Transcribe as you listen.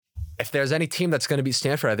if there's any team that's going to beat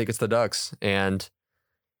Stanford, I think it's the Ducks. And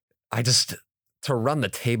to run the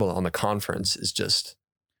table on the conference is just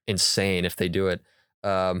insane if they do it.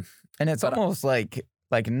 And it's almost like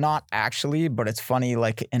not actually, but it's funny,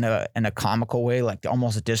 like in a comical way, like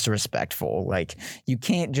almost disrespectful. Like you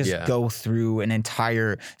can't just go through an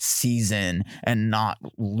entire season and not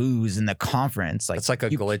lose in the conference. Like it's like a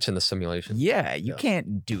glitch in the simulation. Yeah, you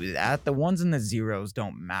can't do that. The ones and the zeros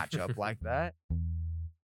don't match up like that.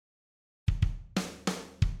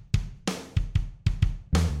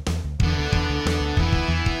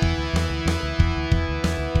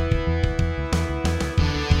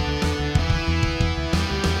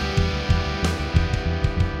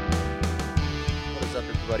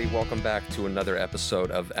 Welcome back to another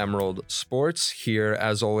episode of Emerald Sports, here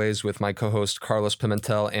as always with my co-host Carlos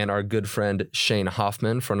Pimentel and our good friend Shane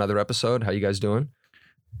Hoffman for another episode. How you guys doing?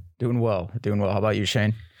 Doing well. How about you,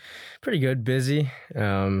 Shane? Pretty good. Busy.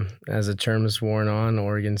 As the term has worn on,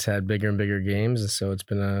 Oregon's had bigger and bigger games, and so it's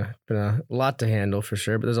been a lot to handle for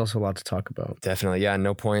sure, but there's also a lot to talk about. Definitely. Yeah,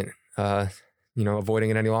 no point avoiding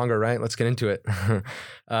it any longer, right? Let's get into it.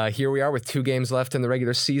 Here we are with 2 games left in the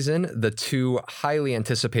regular season. The 2 highly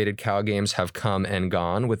anticipated Cal games have come and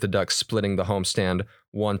gone, with the Ducks splitting the homestand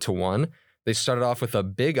 1-1. They started off with a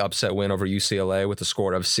big upset win over UCLA with a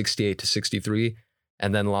score of 68-63,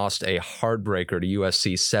 and then lost a heartbreaker to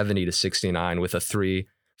USC 70-69 with a 3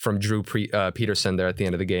 from Drew Peterson there at the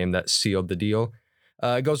end of the game that sealed the deal.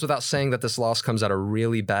 It goes without saying that this loss comes at a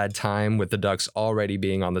really bad time, with the Ducks already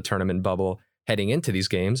being on the tournament bubble heading into these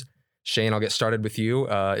games. Shane, I'll get started with you.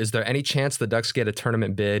 Is there any chance the Ducks get a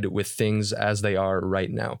tournament bid with things as they are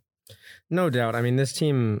right now? No doubt. I mean, this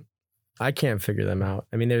team, I can't figure them out.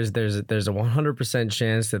 I mean, there's a 100%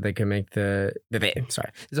 chance that they can make there's a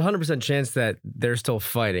 100% chance that they're still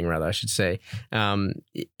fighting, rather, I should say.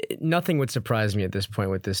 Nothing would surprise me at this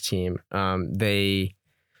point with this team.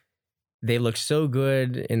 They look so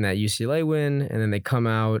good in that UCLA win, and then they come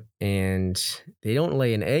out and they don't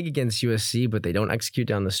lay an egg against USC, but they don't execute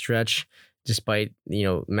down the stretch, despite,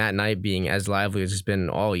 Matt Knight being as lively as it's been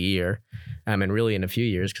all year, and really in a few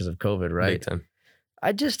years because of COVID, right? Big time.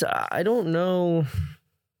 I don't know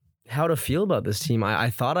how to feel about this team.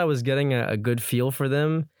 I thought I was getting a good feel for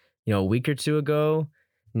them, a week or 2 ago.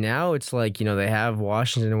 Now it's like, they have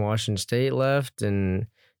Washington and Washington State left, and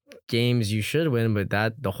games you should win, but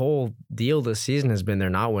the whole deal this season has been they're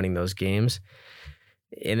not winning those games.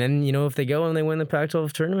 And then, if they go and they win the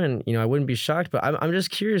Pac-12 tournament, I wouldn't be shocked, but I'm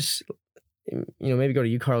just curious, maybe go to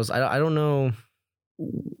you, Carlos. I don't know.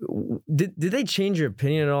 Did they change your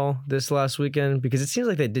opinion at all this last weekend? Because it seems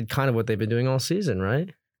like they did kind of what they've been doing all season, right?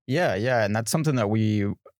 Yeah. And that's something that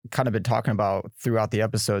we kind of been talking about throughout the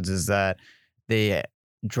episodes, is that they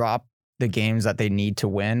drop the games that they need to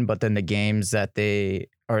win, but then the games that they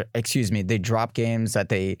drop games that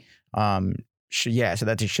they so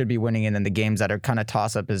that they should be winning, and then the games that are kind of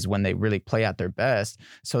toss up is when they really play at their best.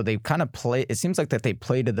 So they kind of play. It seems like that they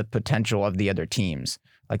play to the potential of the other teams.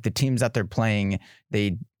 Like the teams that they're playing,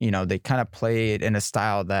 they kind of play it in a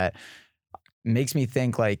style that makes me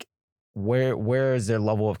think like, where is their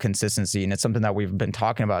level of consistency? And it's something that we've been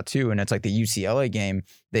talking about too. And it's like the UCLA game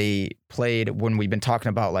they played when we've been talking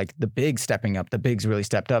about like the bigs stepping up. The bigs really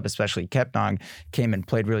stepped up, especially Kepnang came and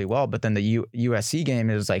played really well. But then the USC game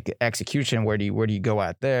is like execution. Where do you go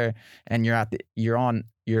at there? And you're on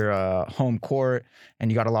your home court,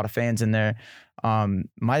 and you got a lot of fans in there.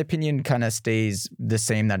 My opinion kind of stays the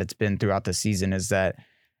same that it's been throughout the season, is that,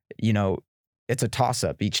 it's a toss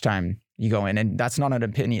up each time you go in. And that's not an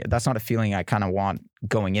opinion. That's not a feeling I kind of want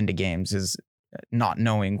going into games, is not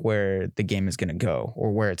knowing where the game is going to go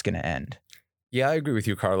or where it's going to end. Yeah, I agree with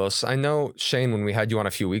you, Carlos. I know, Shane, when we had you on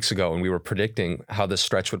a few weeks ago and we were predicting how this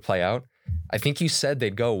stretch would play out, I think you said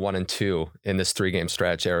they'd go 1-2 in this 3-game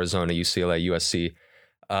stretch: Arizona, UCLA, USC.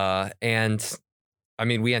 And I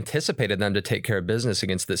mean, we anticipated them to take care of business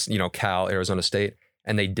against this, Cal, Arizona State,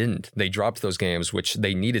 and they didn't. They dropped those games, which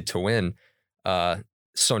they needed to win.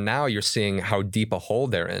 So now you're seeing how deep a hole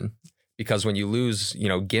they're in, because when you lose,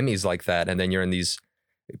 gimmies like that, and then you're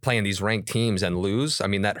playing these ranked teams and lose, I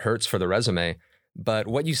mean, that hurts for the resume. But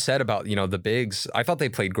what you said about, the bigs, I thought they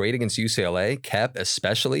played great against UCLA. Kep,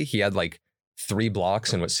 especially, he had like 3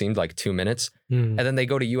 blocks in what seemed like 2 minutes. And then they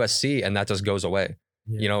go to USC and that just goes away.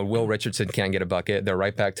 Yeah. Will Richardson can't get a bucket. They're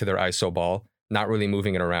right back to their ISO ball, not really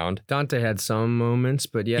moving it around. Dante had some moments,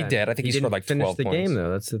 but yeah. He did. I think he scored like 12 points. Finish the game,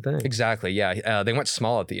 though. That's the thing. Exactly, yeah. They went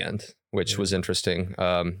small at the end, which was interesting.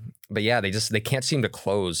 But yeah, they can't seem to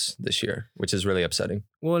close this year, which is really upsetting.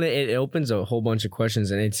 Well, it opens a whole bunch of questions,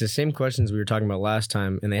 and it's the same questions we were talking about last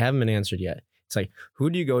time, and they haven't been answered yet. It's like, who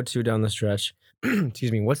do you go to down the stretch?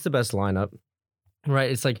 excuse me, what's the best lineup?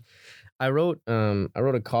 Right. It's like I wrote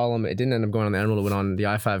a column. It didn't end up going on the Emerald. It went on the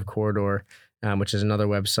I-5 Corridor, which is another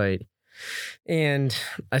website. And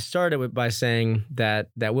I started by saying that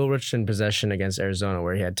Will Richardson possession against Arizona,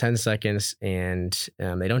 where he had 10 seconds and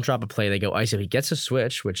they don't drop a play, they go ice. If he gets a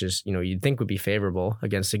switch, which is, you'd think would be favorable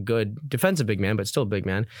against a good defensive big man, but still a big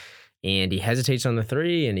man, and he hesitates on the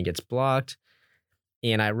three and he gets blocked.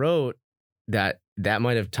 And I wrote that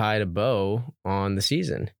might have tied a bow on the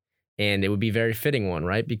season. And it would be a very fitting one,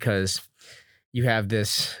 right? Because you have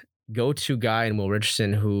this go-to guy in Will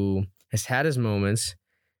Richardson who has had his moments,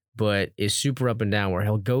 but is super up and down, where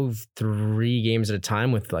he'll go 3 games at a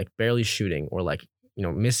time with like barely shooting or like,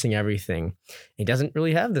 missing everything. He doesn't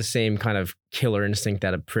really have the same kind of killer instinct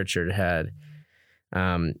that a Pritchard had.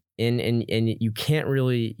 And you can't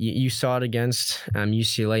really, you saw it against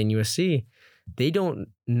UCLA and USC. They don't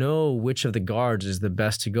know which of the guards is the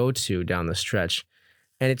best to go to down the stretch.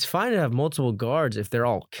 And it's fine to have multiple guards if they're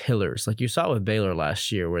all killers. Like you saw with Baylor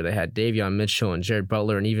last year, where they had Davion Mitchell and Jared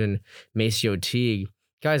Butler and even Maceo Teague,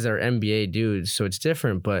 guys that are NBA dudes. So it's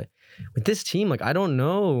different. But with this team, like, I don't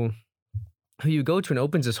know who you go to, and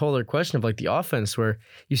opens this whole other question of like the offense, where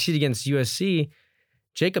you see it against USC.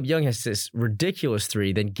 Jacob Young has this ridiculous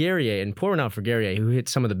 3. Then Guerrier, and pouring out for Guerrier, who hit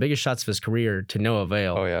some of the biggest shots of his career to no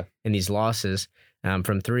avail. Oh, yeah. In these losses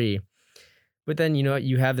from 3. But then,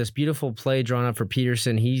 you have this beautiful play drawn up for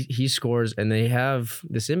Peterson. He scores, and they have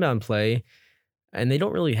this inbound play, and they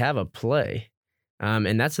don't really have a play.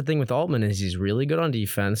 And that's the thing with Altman, is he's really good on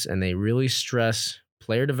defense, and they really stress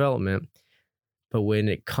player development. But when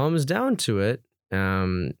it comes down to it,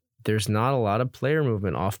 there's not a lot of player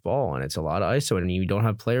movement off ball, and it's a lot of ISO. And you don't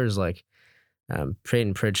have players like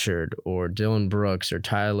Peyton Pritchard or Dylan Brooks or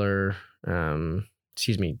Tyler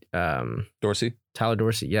Dorsey. Tyler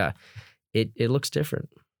Dorsey, yeah. It looks different.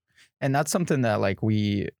 And that's something that like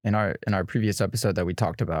we in our previous episode that we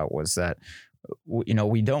talked about, was that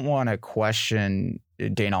we don't want to question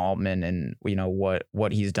Dana Altman and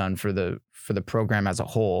what he's done for the program as a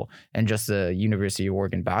whole and just the University of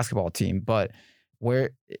Oregon basketball team, but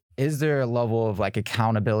where is there a level of like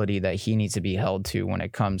accountability that he needs to be held to when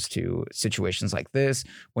it comes to situations like this,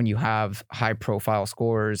 when you have high profile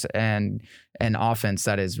scorers and an offense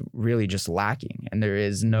that is really just lacking and there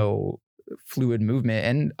is no fluid movement,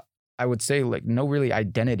 and I would say like no really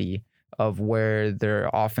identity of where their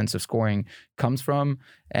offensive scoring comes from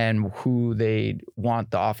and who they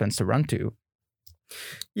want the offense to run to?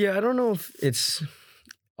 Yeah, I don't know if it's...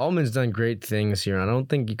 Altman's done great things here, and I don't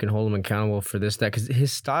think you can hold him accountable for this, because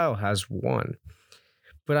his style has won.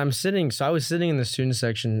 But I was sitting in the student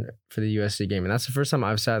section for the USC game, and that's the first time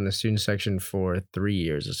I've sat in the student section for 3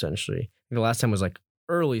 years, essentially. The last time was like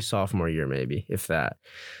early sophomore year, maybe, if that.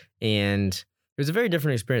 And it was a very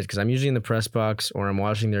different experience, because I'm usually in the press box or I'm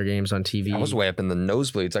watching their games on TV. I was way up in the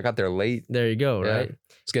nosebleeds. I got there late. There you go, Yeah. right?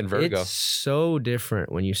 It's getting vertigo. It's so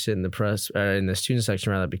different when you sit in the student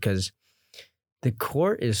section, rather, because the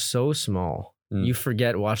court is so small. You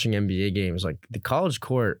forget watching NBA games. Like, the college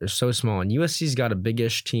court is so small, and USC's got a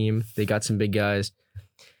big-ish team. They got some big guys.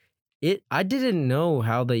 I didn't know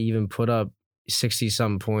how they even put up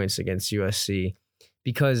 60-some points against USC,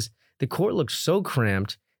 because the court looked so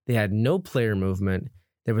cramped. They had no player movement.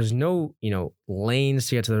 There was no, lanes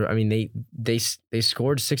to get to the. I mean, they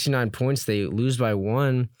scored 69 points. They lose by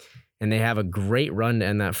 1, and they have a great run to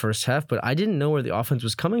end that first half. But I didn't know where the offense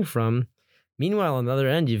was coming from. Meanwhile, on the other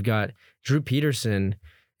end, you've got Drew Peterson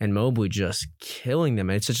and Mobley just killing them.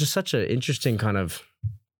 And it's just such an interesting kind of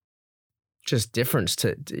just difference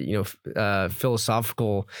to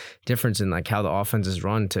philosophical difference in like how the offense is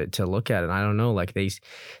run to look at it. And I don't know, like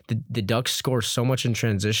the Ducks score so much in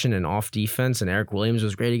transition and off defense, and Eric Williams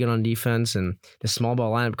was great again on defense, and the small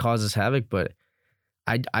ball lineup causes havoc. But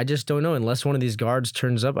I just don't know, unless one of these guards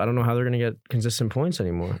turns up, I don't know how they're going to get consistent points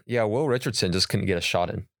anymore. Yeah, Will Richardson just couldn't get a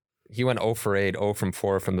shot in. He went 0 for 8, 0 from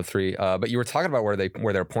 4 from the 3. But you were talking about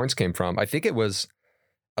where their points came from. I think it was,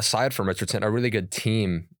 aside from Richardson, a really good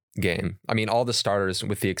team game. I mean, all the starters,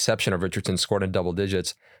 with the exception of Richardson, scored in double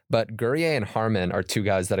digits. But Guerrier and Harmon are 2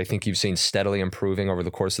 guys that I think you've seen steadily improving over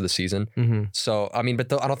the course of the season. Mm-hmm. So, I mean,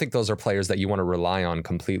 I don't think those are players that you want to rely on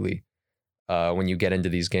completely when you get into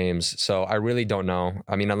these games. So I really don't know.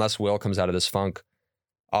 I mean, unless Will comes out of this funk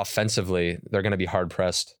offensively, they're going to be hard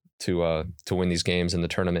pressed to win these games in the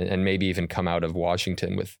tournament, and maybe even come out of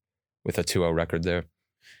Washington with a 2-0 record there.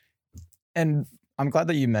 And I'm glad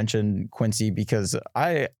that you mentioned Quincy, because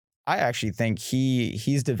I actually think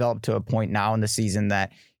he's developed to a point now in the season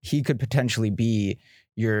that he could potentially be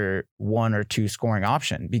your 1 or 2 scoring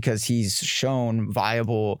option, because he's shown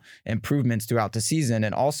viable improvements throughout the season.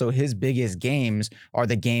 And also his biggest games are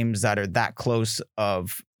the games that are that close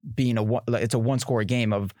of being it's a 1-score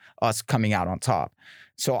game of us coming out on top.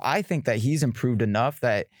 So I think that he's improved enough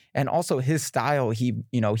that, and also his style, he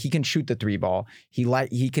can shoot the 3 ball. He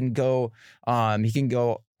can go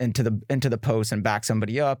into the post and back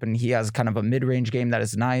somebody up, and he has kind of a mid-range game that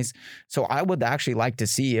is nice. So I would actually like to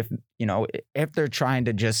see if they're trying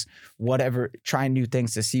to just try new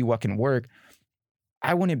things to see what can work.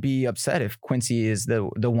 I wouldn't be upset if Quincy is the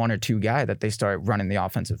 1 or 2 guy that they start running the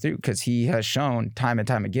offensive through, because he has shown time and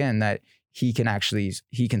time again that he can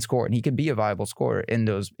score, and he can be a viable scorer in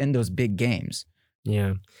those big games.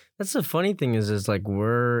 Yeah. That's the funny thing is like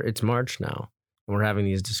it's March now. We're having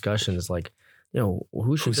these discussions like,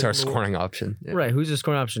 who's our scoring option? Yeah. Right. Who's the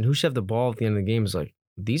scoring option? Who should have the ball at the end of the game? Is like,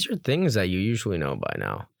 these are things that you usually know by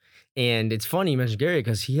now. And it's funny you mentioned Gary,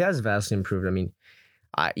 because he has vastly improved. I mean,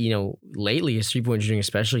 lately his 3-point shooting,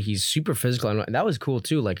 especially, he's super physical. And that was cool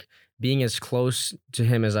too. Like, being as close to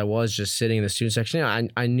him as I was just sitting in the student section,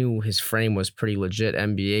 I knew his frame was pretty legit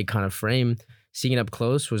NBA kind of frame. Seeing it up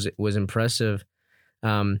close was impressive.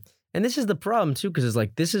 And this is the problem too, because it's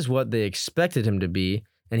like, this is what they expected him to be.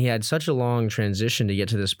 And he had such a long transition to get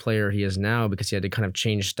to this player he is now, because he had to kind of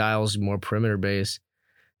change styles, more perimeter base.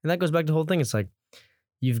 And that goes back to the whole thing. It's like,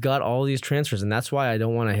 you've got all these transfers, and that's why I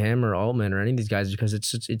don't want to hammer Altman or any of these guys, because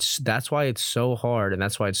that's why it's so hard, and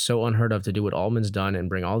that's why it's so unheard of to do what Altman's done and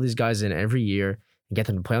bring all these guys in every year and get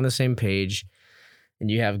them to play on the same page.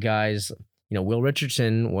 And you have guys, Will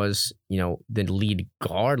Richardson was, the lead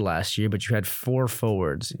guard last year, but you had 4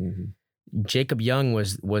 forwards. Mm-hmm. Jacob Young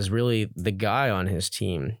was really the guy on his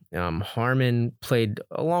team. Harmon played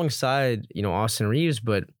alongside, Austin Reeves,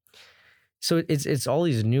 but so it's all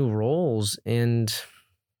these new roles, and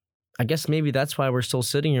I guess maybe that's why we're still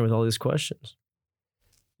sitting here with all these questions.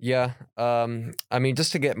 Yeah. I mean,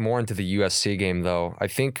 just to get more into the USC game, though, I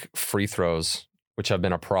think free throws, which have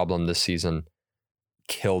been a problem this season,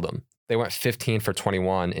 killed them. They went 15 for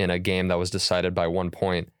 21 in a game that was decided by 1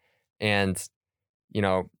 point. And,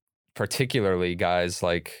 particularly guys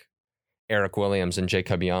like Eric Williams and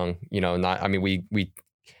Jacob Young, we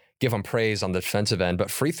give them praise on the defensive end, but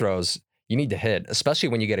free throws, you need to hit, especially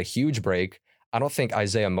when you get a huge break. I don't think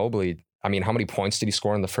Isaiah Mobley, how many points did he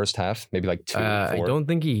score in the first half? Maybe like 2 or 4. I don't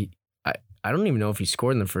think I don't even know if he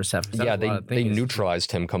scored in the first half. Yeah, they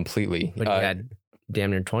neutralized him completely. But he had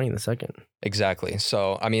damn near 20 in the second. Exactly.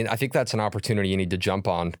 So, I think that's an opportunity you need to jump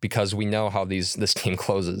on, because we know how this team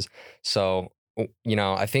closes. So,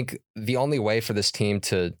 I think the only way for this team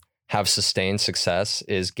to have sustained success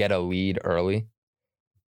is get a lead early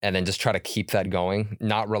and then just try to keep that going,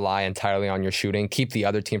 not rely entirely on your shooting, keep the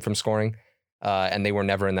other team from scoring. And they were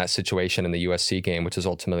never in that situation in the USC game, which is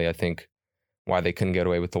ultimately, I think, why they couldn't get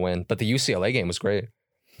away with the win. But the UCLA game was great.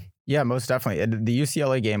 Yeah, most definitely. The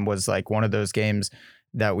UCLA game was like one of those games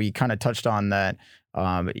that we kind of touched on that,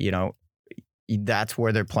 that's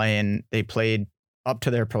where they're playing. They played up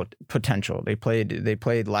to their potential. They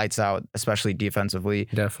played lights out, especially defensively.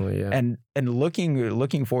 Definitely, yeah. And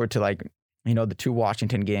looking forward to the 2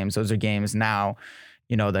 Washington games. Those are games now,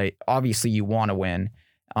 they obviously you want to win.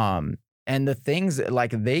 And the things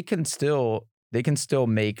like they can still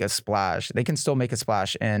make a splash. They can still make a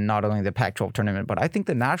splash in not only the Pac-12 tournament, but I think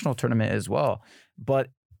the national tournament as well. But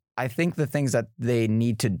I think the things that they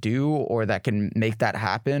need to do or that can make that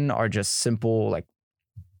happen are just simple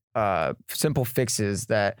fixes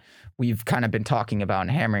that we've kind of been talking about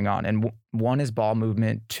and hammering on. And 1 is ball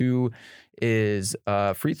movement, 2 is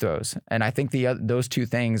free throws. And I think those 2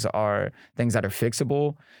 things are things that are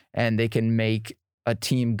fixable, and they can make a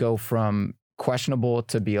team go from questionable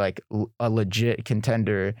to be like a legit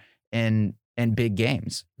contender in big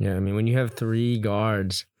games. Yeah, when you have 3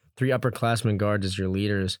 upperclassmen guards as your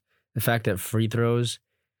leaders, the fact that free throws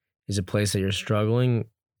is a place that you're struggling,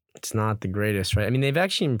 it's not the greatest, right? They've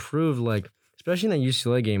actually improved, like especially in that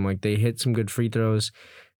UCLA game, like they hit some good free throws.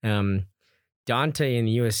 Dante in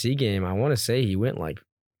the USC game, I want to say he went like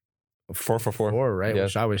 4 for 4, right? Yeah.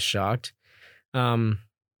 Which I was shocked.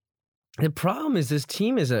 The problem is this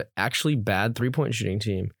team is a actually bad 3-point shooting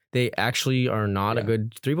team. They actually are not a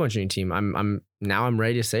good 3-point shooting team. I'm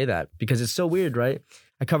ready to say that, because it's so weird, right?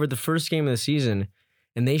 I covered the first game of the season,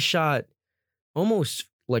 and they shot almost,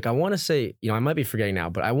 like, I want to say, I might be forgetting now,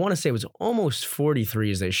 but I want to say it was almost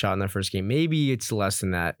 43s they shot in that first game. Maybe it's less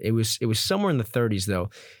than that. It was somewhere in the 30s though.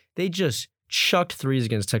 They just chucked threes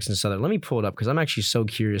against Texas Southern. Let me pull it up because I'm actually so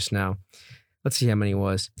curious now. Let's see how many it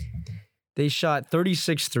was. They shot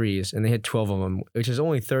 36 threes and they hit 12 of them, which is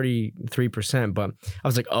only 33%. But I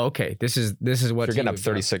was like, oh, okay, this is what You're getting up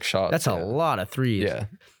 36 shots. That's a lot of threes. Yeah.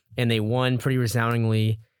 And they won pretty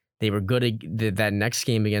resoundingly. They were good at that next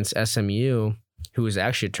game against SMU, who is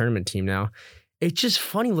actually a tournament team now. It's just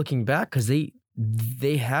funny looking back because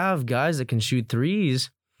they have guys that can shoot threes,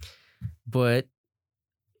 but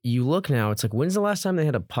you look now, it's like, when's the last time they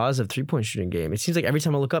had a positive 3-point shooting game? It seems like every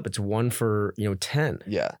time I look up, it's 1 for 10.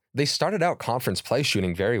 Yeah. They started out conference play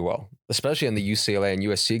shooting very well, especially in the UCLA and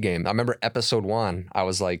USC game. I remember episode 1, I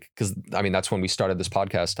was like, because I mean, that's when we started this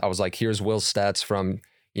podcast. I was like, here's Will's stats from,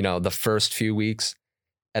 the first few weeks.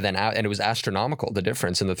 And then, and it was astronomical, the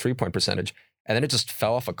difference in the 3-point percentage. And then it just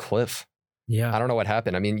fell off a cliff. Yeah. I don't know what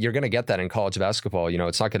happened. I mean, you're going to get that in college basketball.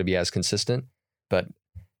 It's not going to be as consistent, but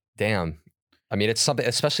damn. I mean, it's something,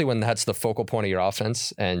 especially when that's the focal point of your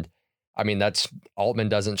offense. And I mean, Altman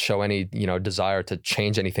doesn't show any, desire to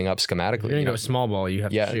change anything up schematically. You're going to go small ball, you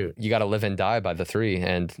have to shoot. You got to live and die by the 3,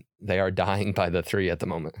 and they are dying by the 3 at the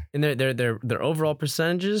moment. And their overall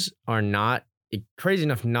percentages are not, crazy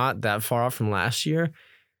enough, not that far off from last year.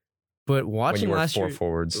 But watching when you were last 4 year,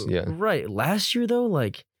 forwards, yeah. Right. Last year, though,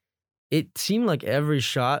 like, it seemed like every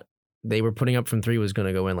shot they were putting up from 3 was going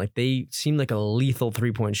to go in. Like, they seemed like a lethal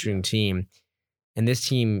 3-point shooting team. And this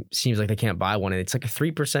team seems like they can't buy one. And it's like a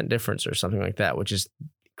 3% difference or something like that, which is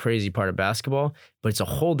crazy part of basketball. But it's a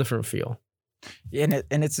whole different feel. And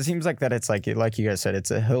it seems like that it's like you guys said,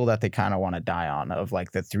 it's a hill that they kind of want to die on, of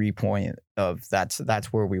like the 3-point of that's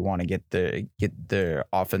where we want to get the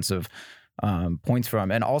offensive points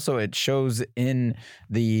from. And also it shows in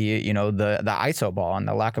the ISO ball and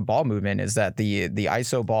the lack of ball movement is that the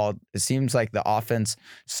ISO ball, it seems like the offense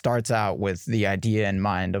starts out with the idea in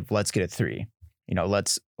mind of let's get a 3.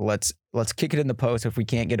 Let's kick it in the post. If we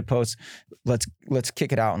can't get a post, let's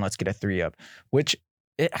kick it out and let's get a 3 up, which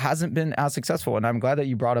it hasn't been as successful. And I'm glad that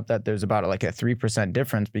you brought up that there's about like a 3%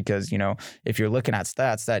 difference because, if you're looking at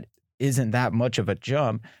stats, that isn't that much of a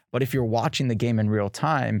jump. But if you're watching the game in real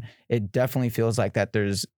time, it definitely feels like that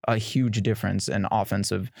there's a huge difference in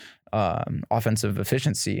offensive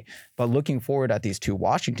efficiency. But looking forward at these 2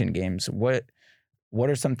 Washington games, what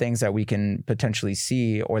are some things that we can potentially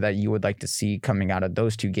see or that you would like to see coming out of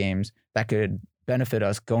those 2 games that could benefit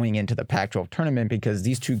us going into the Pac-12 tournament? Because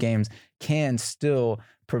these 2 games can still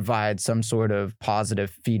provide some sort of positive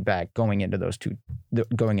feedback going into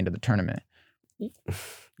the tournament.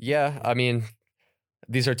 Yeah, I mean,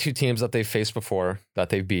 these are 2 teams that they've faced before that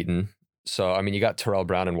they've beaten. So, I mean, you got Terrell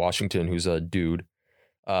Brown in Washington, who's a dude.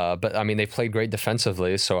 But, I mean, they played great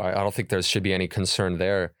defensively, so I don't think there should be any concern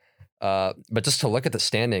there. But just to look at the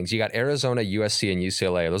standings, you got Arizona, USC, and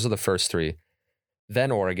UCLA. Those are the first 3. Then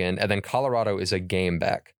Oregon, and then Colorado is a game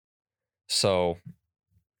back. So,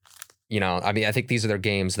 I mean, I think these are their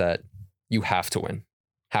games that you have to win.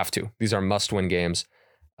 Have to. These are must-win games.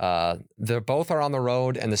 They both are on the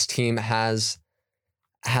road, and this team has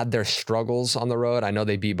had their struggles on the road. I know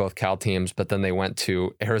they beat both Cal teams, but then they went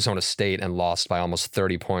to Arizona State and lost by almost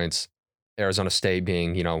 30 points. Arizona State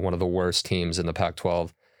being, one of the worst teams in the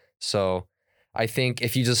Pac-12. So I think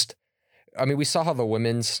we saw how the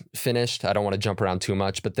women's finished. I don't want to jump around too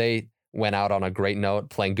much, but they went out on a great note,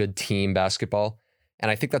 playing good team basketball. And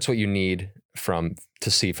I think that's what you need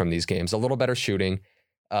to see from these games. A little better shooting.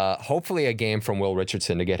 Hopefully a game from Will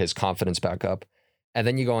Richardson to get his confidence back up. And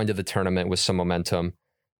then you go into the tournament with some momentum.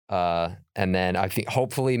 And then I think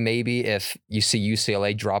hopefully maybe if you see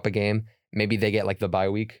UCLA drop a game, maybe they get like the bye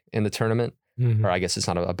week in the tournament. Mm-hmm. Or I guess it's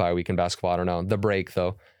not a bye week in basketball. I don't know. The break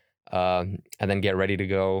though. And then get ready to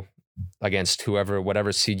go against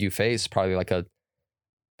whatever seed you face. Probably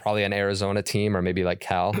an Arizona team or maybe like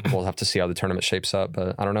Cal. We'll have to see how the tournament shapes up.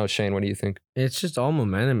 But I don't know, Shane, what do you think? It's just all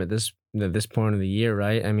momentum at this point of the year,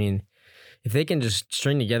 right? I mean, if they can just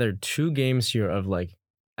string together 2 games here of like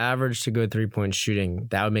average to good 3-point shooting,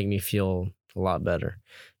 that would make me feel a lot better.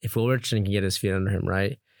 If Will Richardson can get his feet under him,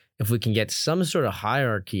 right? If we can get some sort of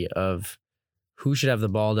hierarchy of who should have the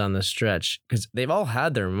ball down the stretch, because they've all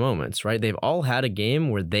had their moments, right? They've all had a game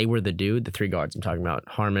where they were the dude, the 3 guards I'm talking about,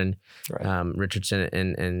 Harmon, right. Richardson,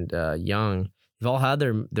 and Young. They've all had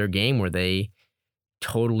their game where they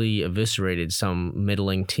totally eviscerated some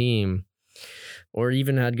middling team or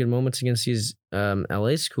even had good moments against these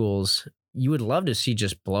LA schools. You would love to see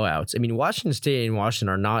just blowouts. I mean, Washington State and Washington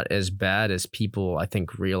are not as bad as people, I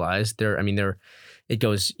think, realize. It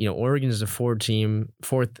goes, Oregon is the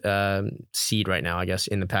 4th seed right now, I guess,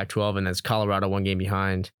 in the Pac-12, and that's Colorado 1 game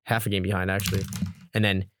behind, half a game behind, actually. And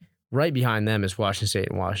then right behind them is Washington State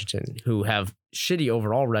and Washington, who have shitty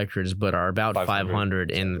overall records, but are about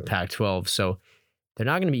 500 in the Pac-12. So they're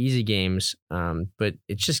not going to be easy games, but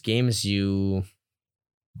it's just games you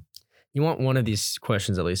want one of these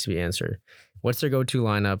questions at least to be answered. What's their go-to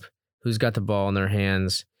lineup? Who's got the ball in their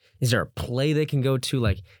hands? Is there a play they can go to?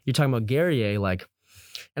 Like you're talking about Guerrier, like,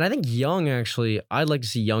 and I think Young actually, I'd like to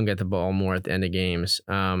see Young get the ball more at the end of games.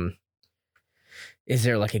 Is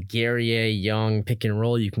there like a Guerrier Young pick and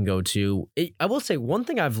roll you can go to? I will say one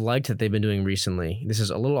thing I've liked that they've been doing recently, this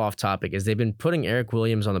is a little off topic, is they've been putting Eric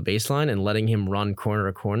Williams on the baseline and letting him run corner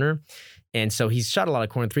to corner. And so he's shot a lot of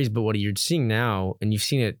corner threes, but what you're seeing now, and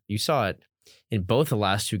you saw it in both the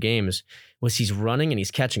last two games, was he's running and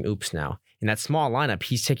he's catching oops now. In that small lineup,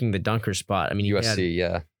 he's taking the dunker spot. I mean, USC,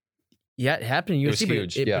 yeah, it happened in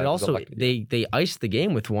USC, but also they iced the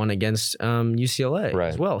game with one against UCLA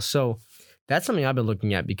as well. So that's something I've been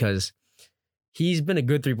looking at because he's been a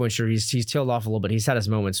good 3-point shooter. He's tailed off a little bit. He's had his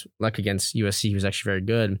moments, like against USC, he was actually very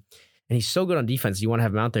good. And he's so good on defense. You want to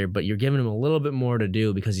have him out there, but you're giving him a little bit more to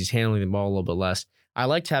do because he's handling the ball a little bit less. I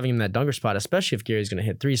liked having him in that dunker spot, especially if Gary's going to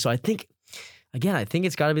hit three. So I think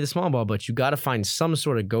it's got to be the small ball, but you got to find some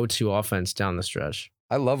sort of go-to offense down the stretch.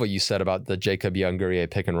 I love what you said about the Jacob Young-Guerrier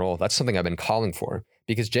pick and roll. That's something I've been calling for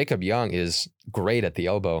because Jacob Young is great at the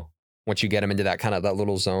elbow once you get him into that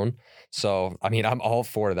little zone. So, I mean, I'm all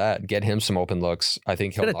for that. Get him some open looks. I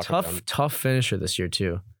think he'll knock it down. Tough finisher this year,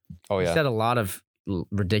 too. Oh, yeah. He's had a lot of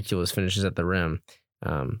ridiculous finishes at the rim.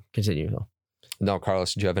 Continue, Phil. No,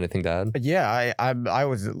 Carlos, did you have anything to add? Yeah,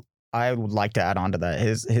 I would like to add on to that.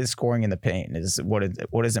 His scoring in the paint is what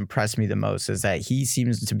has impressed me the most is that he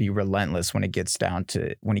seems to be relentless when he gets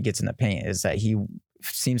in the paint, is that he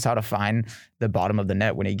seems how to find the bottom of the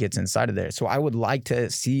net when he gets inside of there. So I would like to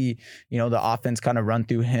see, the offense kind of run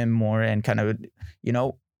through him more and kind of,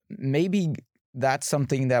 maybe that's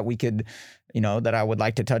something that we could, that I would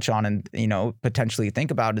like to touch on and, potentially think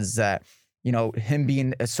about is that, him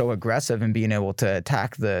being so aggressive and being able to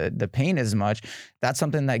attack the paint as much, that's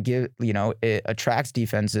something that it attracts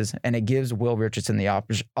defenses and it gives Will Richardson the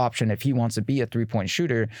option if he wants to be a 3-point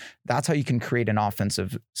shooter. That's how you can create an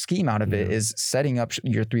offensive scheme out of it, is setting up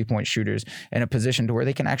your 3-point shooters in a position to where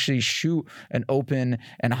they can actually shoot an open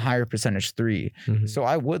and higher percentage three. Mm-hmm. So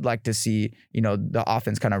I would like to see, the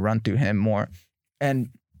offense kind of run through him more. And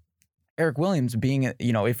Eric Williams being,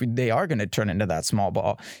 if they are going to turn into that small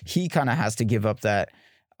ball, he kind of has to give up that.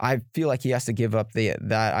 I feel like he has to give up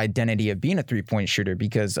that identity of being a 3-point shooter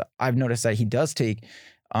because I've noticed that he does take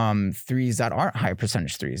threes that aren't high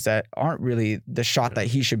percentage threes, that aren't really the shot that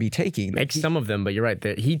he should be taking. Makes some of them, but you're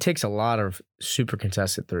right. He takes a lot of super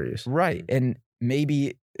contested threes. Right. And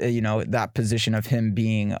maybe that position of him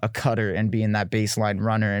being a cutter and being that baseline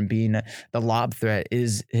runner and being the lob threat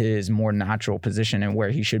is his more natural position and where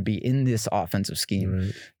he should be in this offensive scheme.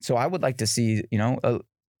 Right. So I would like to see,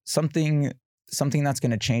 something that's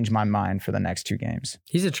going to change my mind for the next two games.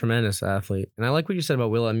 He's a tremendous athlete. And I like what you said about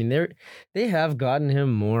Will. I mean, they have gotten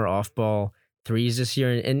him more off-ball threes this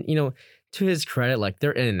year. And to his credit, like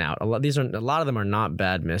they're in and out. A lot of them are not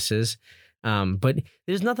bad misses. But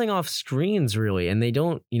there's nothing off screens really, and they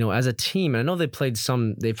don't, as a team. And I know they play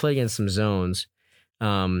against some zones,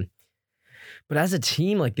 but as a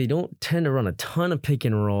team, like they don't tend to run a ton of pick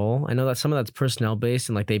and roll. I know that some of that's personnel based,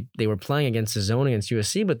 and like they were playing against the zone against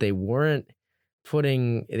USC, but they weren't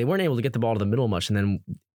able to get the ball to the middle much. And then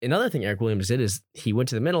another thing Eric Williams did is he went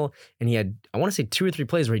to the middle, and he had, I want to say 2 or 3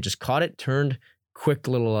 plays where he just caught it, turned, quick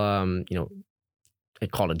little, I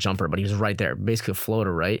called it a jumper, but he was right there, basically a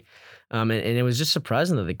floater, right? And it was just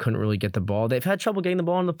surprising that they couldn't really get the ball. They've had trouble getting the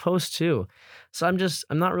ball in the post too. So I'm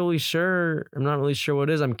not really sure what it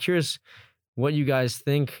is. I'm curious what you guys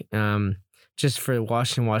think. Just for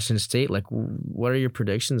Washington State, like what are your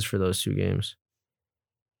predictions for those two games?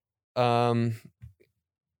 I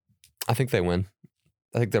think they win.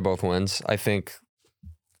 I think they're both wins. I think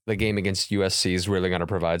the game against USC is really going to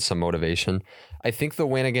provide some motivation. I think the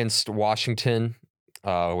win against Washington,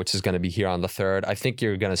 which is going to be here on the 3rd, I think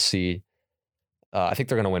you're going to see, I think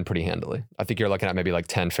they're going to win pretty handily. I think you're looking at maybe like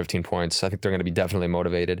 10, 15 points. I think they're going to be definitely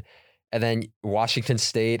motivated. And then Washington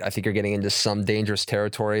State, I think you're getting into some dangerous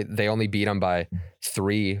territory. They only beat them by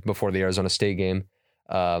 3 before the Arizona State game.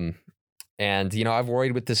 And, I've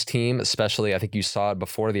worried with this team, especially I think you saw it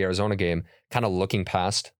before the Arizona game, kind of looking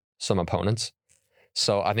past some opponents.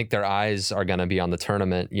 So I think their eyes are going to be on the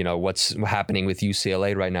tournament. What's happening with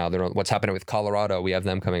UCLA right now. What's happening with Colorado. We have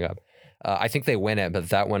them coming up. I think they win it, but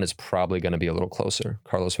that one is probably going to be a little closer.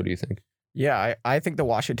 Carlos, what do you think? Yeah, I think the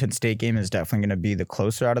Washington State game is definitely going to be the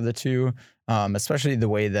closer out of the two, especially the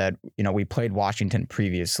way that we played Washington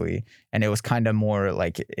previously, and it was kind of more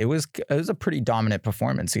like it was a pretty dominant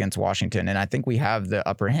performance against Washington, and I think we have the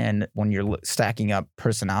upper hand when you're stacking up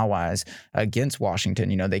personnel wise against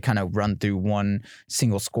Washington. They kind of run through one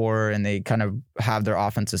single scorer, and they kind of have their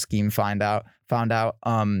offensive scheme found out.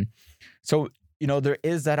 So there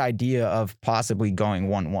is that idea of possibly going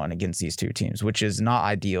 1-1 against these two teams, which is not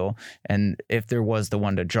ideal. And if there was the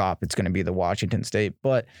one to drop, it's going to be the Washington State.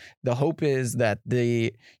 But the hope is that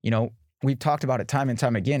we've talked about it time and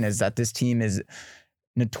time again, is that this team is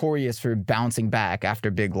notorious for bouncing back after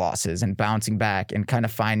big losses and bouncing back and kind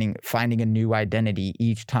of finding a new identity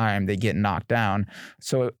each time they get knocked down.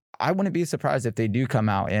 So I wouldn't be surprised if they do come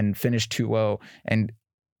out and finish 2-0. And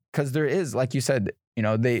because there is, like you said,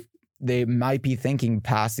 they might be thinking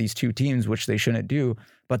past these two teams, which they shouldn't do,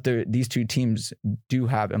 but these two teams do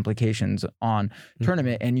have implications on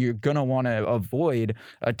tournament, and you're going to want to avoid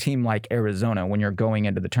a team like Arizona when you're going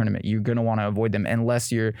into the tournament. You're going to want to avoid them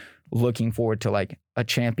unless you're looking forward to like a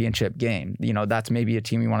championship game. That's maybe a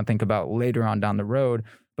team you want to think about later on down the road,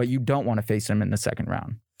 but you don't want to face them in the second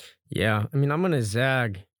round. Yeah, I mean, I'm going to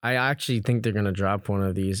zag. I actually think they're going to drop one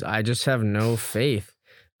of these. I just have no faith.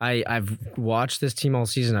 I've watched this team all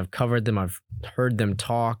season. I've covered them. I've heard them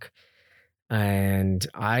talk. And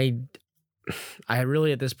I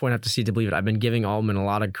really, at this point, have to see to believe it. I've been giving Altman a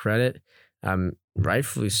lot of credit,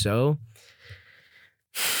 rightfully so.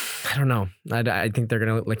 I don't know. I think they're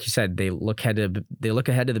going to, like you said, they look ahead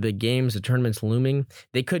to the big games. The tournament's looming.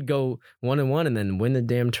 They could go 1-1 and then win the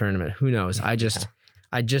damn tournament. Who knows? I just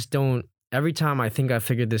don't. Every time I think I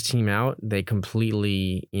figured this team out, they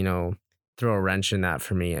completely, throw a wrench in that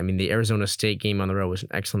for me. I mean, the Arizona State game on the road was an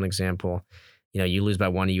excellent example. You lose by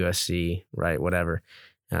 1 to USC, right? Whatever.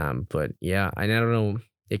 But yeah, I don't know.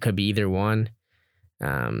 It could be either one.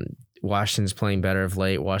 Washington's playing better of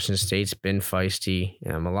late. Washington State's been feisty.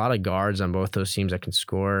 A lot of guards on both those teams that can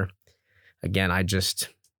score. Again,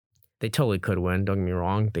 they totally could win. Don't get me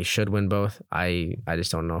wrong. They should win both. I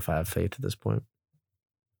just don't know if I have faith at this point.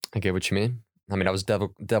 I get what you mean. I mean, I was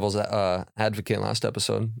devil's advocate last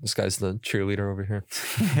episode. This guy's the cheerleader over here.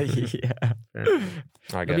 Yeah. All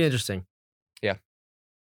right, It'll be interesting. Yeah.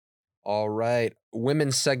 All right.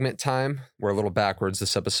 Women's segment time. We're a little backwards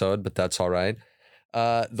this episode, but that's all right.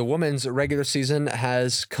 The women's regular season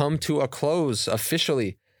has come to a close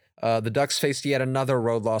officially. The Ducks faced yet another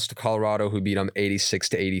road loss to Colorado, who beat them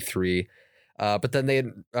 86-83. But then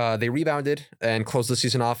they rebounded and closed the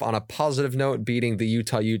season off on a positive note, beating the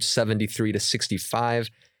Utah Utes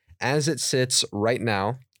 73-65. As it sits right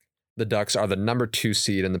now, the Ducks are the number 2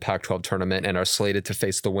 seed in the Pac-12 tournament and are slated to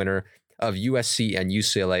face the winner of USC and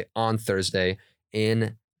UCLA on Thursday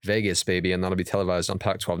in Vegas, baby. And that'll be televised on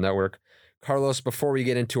Pac-12 Network. Carlos, before we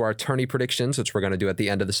get into our tourney predictions, which we're going to do at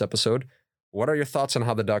the end of this episode, what are your thoughts on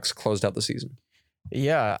how the Ducks closed out the season?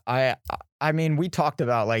 Yeah, I mean, we talked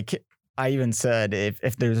about, like, I even said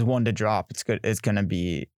if there's one to drop, it's going to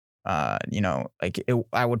be, I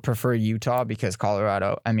would prefer Utah because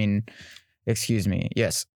Colorado,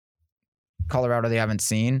 Colorado they haven't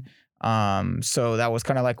seen. So that was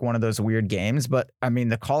kind of like one of those weird games. But I mean,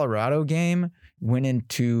 the Colorado game went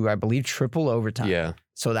into, I believe, triple overtime. Yeah.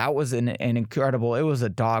 So that was an incredible, it was a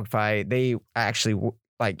dogfight. They actually,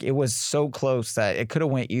 it was so close that it could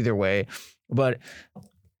have went either way. But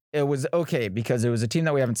it was okay because it was a team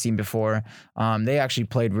that we haven't seen before. They actually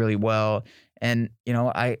played really well. And,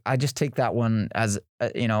 I just take that one as,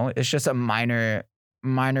 it's just a minor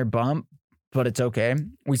bump, but it's okay.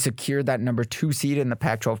 We secured that number 2 seed in the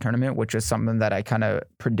Pac-12 tournament, which is something that I kind of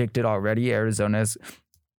predicted already. Arizona is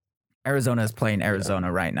playing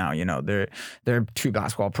Arizona right now. Their 2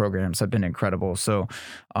 basketball programs have been incredible. So,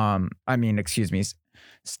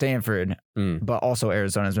 Stanford, but also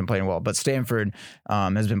Arizona has been playing well. But Stanford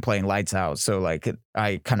has been playing lights out. So I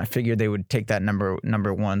kind of figured they would take that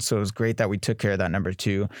number 1. So it was great that we took care of that number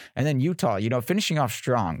 2. And then Utah, finishing off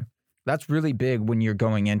strong. That's really big when you're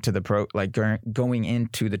going into going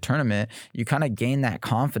into the tournament. You kind of gain that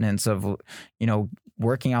confidence of,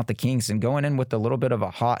 working out the kinks and going in with a little bit of a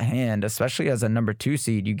hot hand, especially as a number 2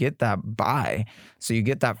 seed. You get that bye, so you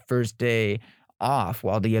get that first day off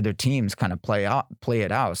while the other teams kind of play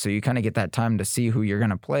it out. So you kind of get that time to see who you're going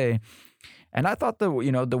to play. And I thought the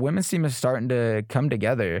women's team is starting to come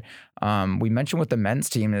together. We mentioned with the men's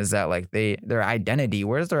team is that their identity,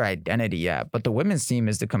 where's their identity at? But the women's team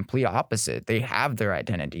is the complete opposite. They have their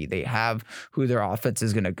identity. They have who their offense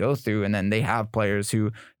is going to go through. And then they have players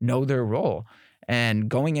who know their role. And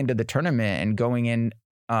going into the tournament and going into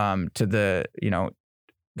the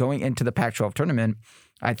Pac-12 tournament,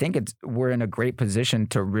 I think we're in a great position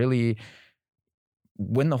to really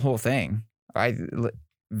win the whole thing.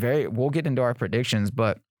 We'll get into our predictions,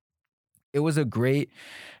 but it was a great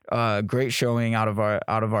showing out of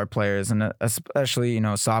our players, and especially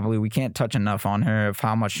Sabally. We can't touch enough on her of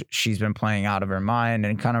how much she's been playing out of her mind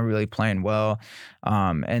and kind of really playing well.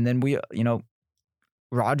 And then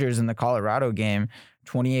Rogers in the Colorado game,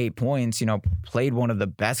 28 points. Played one of the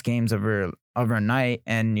best games of her night,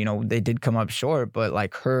 and they did come up short, but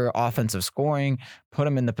like her offensive scoring put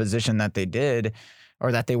them in the position that they did,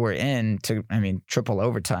 or that they were in to, triple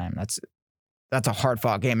overtime. That's a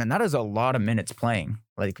hard-fought game, and that is a lot of minutes playing.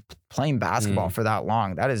 Like, playing basketball for that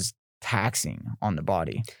long, that is taxing on the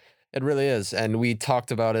body. It really is, and we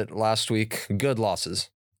talked about it last week. Good losses.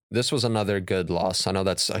 This was another good loss. I know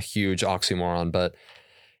that's a huge oxymoron, but,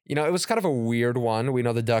 it was kind of a weird one. We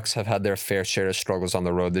know the Ducks have had their fair share of struggles on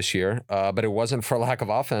the road this year, but it wasn't for lack of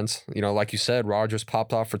offense. Like you said, Rogers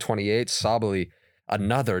popped off for 28. Sabally,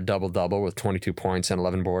 another double-double with 22 points and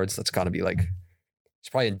 11 boards. That's got to be like... She's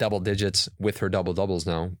probably in double digits with her double-doubles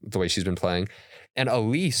now, the way she's been playing. And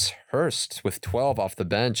Elise Hurst with 12 off the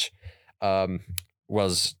bench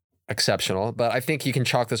was exceptional. But I think you can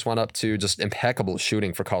chalk this one up to just impeccable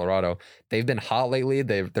shooting for Colorado. They've been hot lately.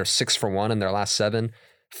 They're 6 for 1 in their last 7.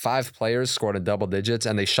 5 players scored in double digits,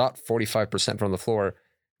 and they shot 45% from the floor,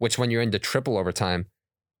 which when you're into triple overtime,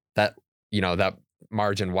 that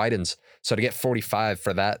margin widens. So to get 45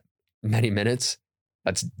 for that many minutes,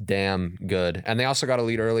 that's damn good. And they also got a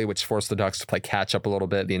lead early, which forced the Ducks to play catch up a little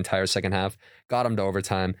bit the entire second half. Got them to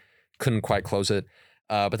overtime. Couldn't quite close it.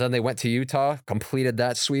 But then they went to Utah, completed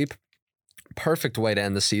that sweep. Perfect way to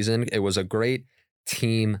end the season. It was a great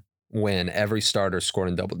team win. Every starter scored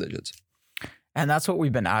in double digits. And that's what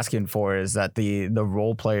we've been asking for, is that the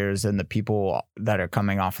role players and the people that are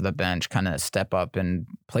coming off of the bench kind of step up and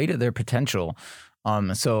play to their potential.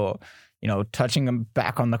 So, touching them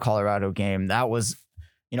back on the Colorado game, that was...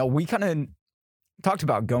 we kind of talked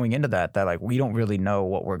about going into that like we don't really know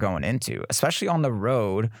what we're going into, especially on the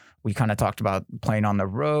road. We kind of talked about playing on the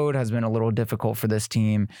road has been a little difficult for this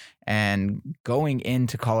team, and going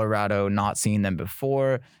into Colorado, not seeing them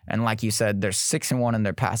before. And like you said, they're 6-1 in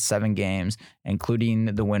their past 7 games,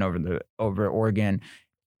 including the win over Oregon.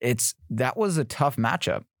 That was a tough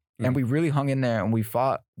matchup, and we really hung in there, and we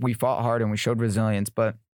fought hard, and we showed resilience.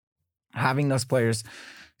 But having those players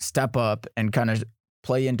step up and kind of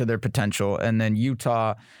play into their potential. And then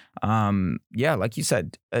Utah, like you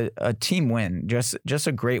said, a team win, just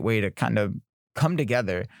a great way to kind of come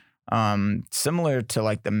together. Similar to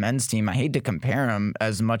like the men's team. I hate to compare them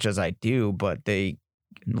as much as I do, but they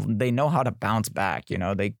know how to bounce back.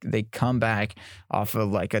 They come back off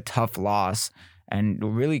of like a tough loss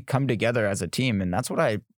and really come together as a team. And that's what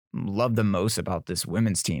I love the most about this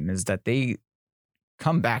women's team, is that they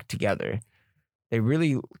come back together. They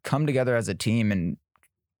really come together as a team and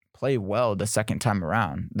play well the second time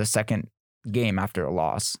around, the second game after a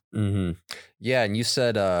loss. Mm-hmm. Yeah, and you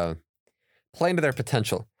said playing to their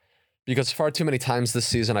potential, because far too many times this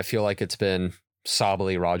season I feel like it's been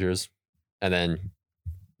Sabally, Rogers, and then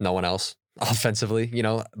no one else offensively,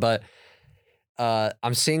 but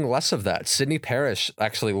I'm seeing less of that. Sydney Parrish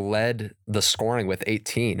actually led the scoring with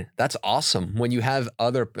 18. That's awesome. When you have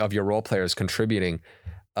other of your role players contributing,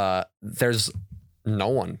 there's no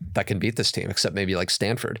one that can beat this team except maybe like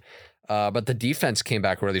Stanford. But the defense came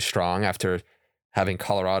back really strong after having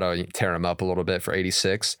Colorado tear them up a little bit for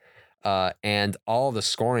 86. And all the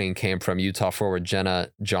scoring came from Utah forward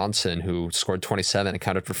Jenna Johnson, who scored 27 and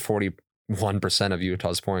accounted for 41% of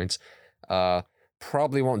Utah's points.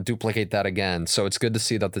 Probably won't duplicate that again. So it's good to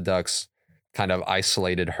see that the Ducks kind of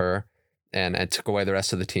isolated her and took away the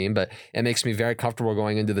rest of the team. But it makes me very comfortable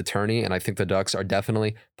going into the tourney, and I think the Ducks are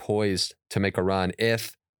definitely poised to make a run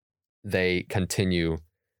if they continue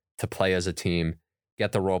to play as a team,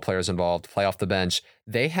 get the role players involved, play off the bench.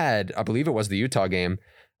 They had, I believe it was the Utah game,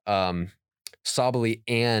 Sabally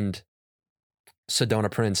and Sedona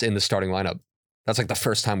Prince in the starting lineup. That's like the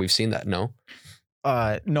first time we've seen that, no?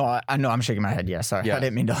 No, I know I'm shaking my head. Yeah, sorry. Yeah. I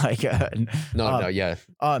didn't mean to like. No, yeah.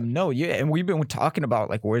 And we've been talking about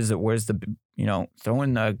like where's the throw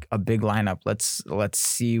in a big lineup. Let's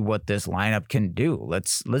see what this lineup can do.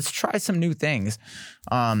 Let's try some new things.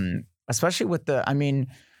 Especially with I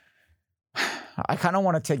kind of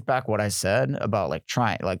want to take back what I said about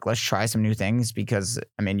let's try some new things, because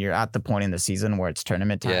you're at the point in the season where it's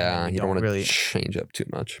tournament time. Yeah, you don't want to really change up too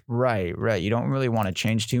much. Right. You don't really want to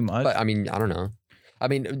change too much. But I don't know.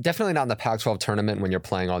 Definitely not in the Pac-12 tournament when you're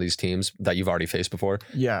playing all these teams that you've already faced before.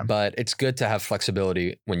 Yeah. But it's good to have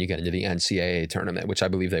flexibility when you get into the NCAA tournament, which I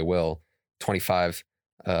believe they will. 25,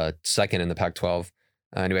 second in the Pac-12.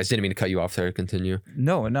 Anyways, didn't mean to cut you off there. Continue.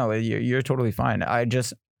 No, you're totally fine.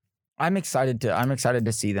 I'm excited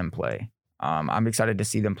to see them play. I'm excited to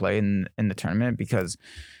see them play in the tournament because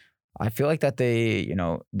I feel like that they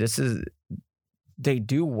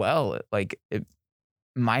do well. Like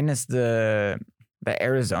minus the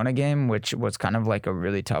Arizona game, which was kind of like a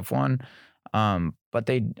really tough one. But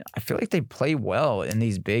I feel like they play well in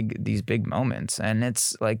these big moments, and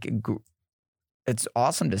it's like it's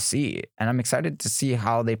awesome to see, and I'm excited to see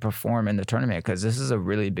how they perform in the tournament because this is a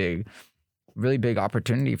really big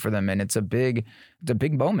opportunity for them, and it's a big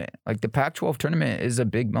moment. Like the Pac-12 tournament is a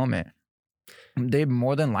big moment. They're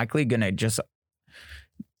more than likely gonna just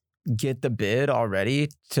get the bid already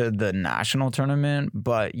to the national tournament,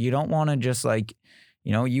 but you don't want to just like,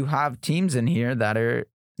 you have teams in here that are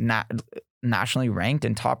not nationally ranked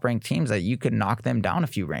and top ranked teams that you could knock them down a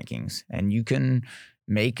few rankings, and you can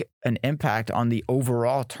make an impact on the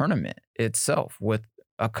overall tournament itself with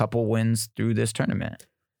a couple wins through this tournament.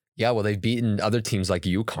 Yeah, well, they've beaten other teams like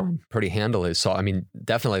UConn pretty handily. So, I mean,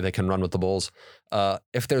 definitely they can run with the Bulls.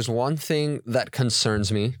 If there's one thing that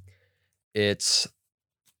concerns me, it's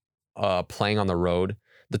playing on the road.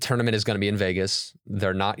 The tournament is going to be in Vegas.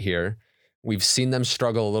 They're not here. We've seen them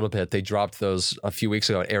struggle a little bit. They dropped those a few weeks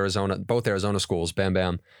ago at Arizona, both Arizona schools, bam,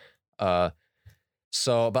 bam. But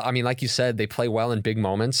I mean, like you said, they play well in big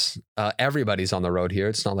moments. Everybody's on the road here.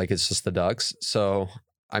 It's not like it's just the Ducks. So,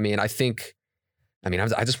 I mean, I just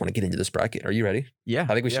want to get into this bracket. Are you ready? Yeah.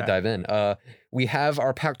 I think we should dive in. We have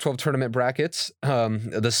our Pac-12 tournament brackets,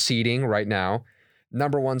 the seeding right now.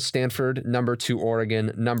 Number 1, Stanford. Number 2,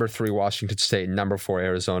 Oregon. Number 3, Washington State. Number 4,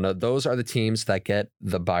 Arizona. Those are the teams that get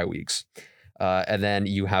the bye weeks. And then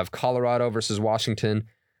you have Colorado versus Washington,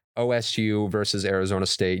 OSU versus Arizona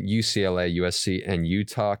State, UCLA, USC, and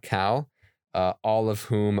Utah, Cal, all of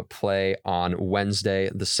whom play on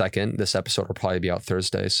Wednesday the 2nd. This episode will probably be out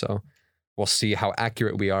Thursday, so we'll see how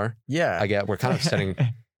accurate we are. Yeah. We're kind of setting,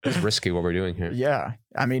 it's risky what we're doing here. Yeah.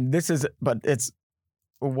 I mean, it's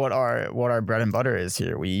what our bread and butter is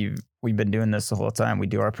here. We've been doing this the whole time. We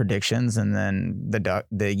do our predictions, and then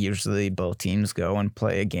they usually both teams go and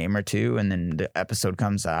play a game or two, and then the episode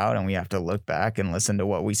comes out, and we have to look back and listen to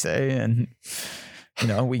what we say, and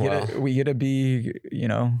we get to be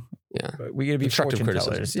we get to be constructive fortune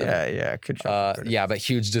tellers. Yeah, but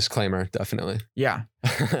huge disclaimer, definitely. Yeah.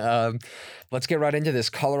 Let's get right into this.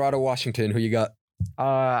 Colorado, Washington. Who you got?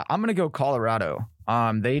 I'm gonna go Colorado.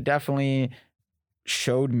 They definitely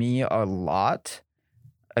showed me a lot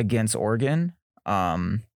against Oregon.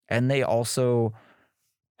 And they also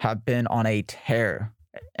have been on a tear.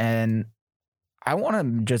 And I want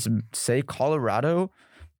to just say Colorado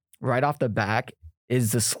right off the back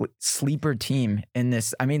is the sleeper team in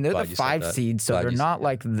this. I mean, they're the 5 seed, so they're not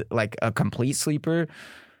like a complete sleeper.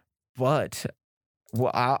 But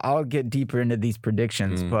I'll get deeper into these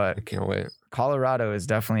predictions. But I can't wait. Colorado is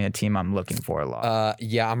definitely a team I'm looking for a lot.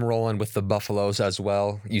 I'm rolling with the Buffaloes as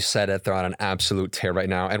well. You said it. They're on an absolute tear right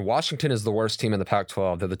now. And Washington is the worst team in the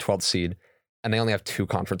Pac-12. They're the 12th seed, and they only have 2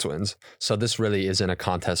 conference wins. So this really isn't a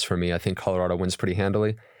contest for me. I think Colorado wins pretty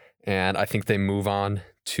handily, and I think they move on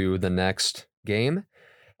to the next game.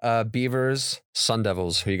 Beavers, Sun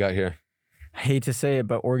Devils. Who you got here? I hate to say it,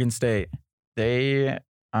 but Oregon State. They,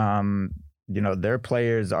 their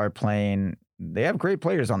players are playing. They have great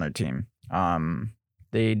players on their team.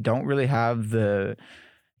 They don't really have the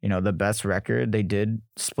best record. They did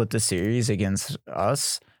split the series against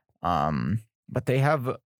us. But they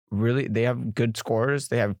have good scorers.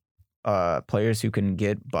 They have players who can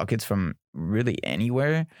get buckets from really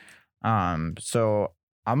anywhere. So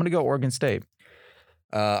I'm going to go Oregon State.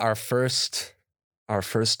 Our first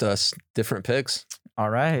different picks. All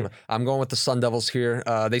right. I'm going with the Sun Devils here.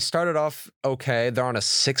 They started off okay. They're on a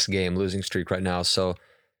 6-game losing streak right now, so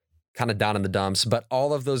kind of down in the dumps. But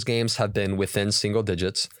all of those games have been within single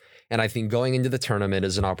digits. And I think going into the tournament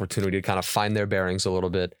is an opportunity to kind of find their bearings a little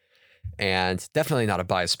bit. And definitely not a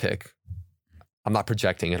biased pick. I'm not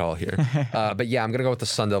projecting at all here. But yeah, I'm going to go with the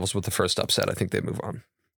Sun Devils with the first upset. I think they move on.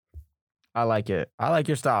 I like it. I like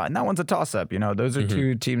your style. And that one's a toss-up. Those are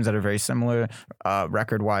 2 teams that are very similar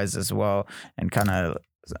record-wise as well, and kind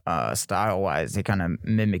of style-wise. They kind of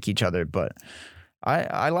mimic each other, but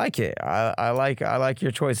I like it. I like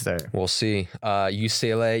your choice there. We'll see.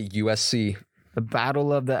 UCLA, USC. The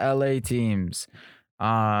battle of the LA teams.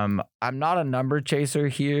 I'm not a number chaser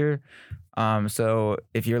here. So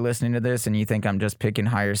if you're listening to this and you think I'm just picking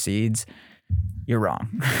higher seeds, you're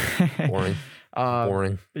wrong. Boring.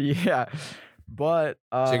 Boring. Yeah. But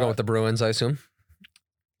so you're going with the Bruins, I assume?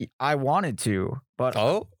 I wanted to, but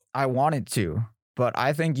I wanted to. but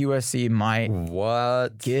I think USC might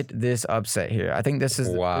What? get this upset here. I think this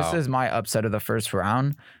Wow. is my upset of the first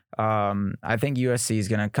round. I think USC is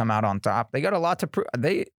going to come out on top. They got a lot to prove.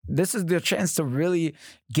 This is their chance to really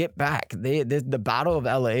get back. The Battle of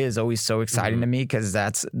LA is always so exciting to me because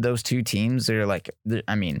those two teams are like.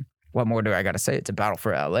 I mean, what more do I got to say? It's a battle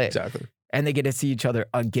for LA. Exactly. And they get to see each other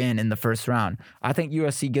again in the first round. I think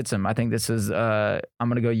USC gets them. I think this is. I'm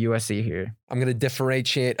going to go USC here. I'm going to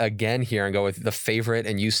differentiate again here and go with the favorite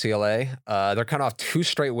and UCLA. They're kind of off 2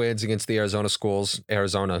 straight wins against the Arizona schools.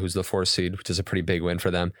 Arizona, who's the 4th seed, which is a pretty big win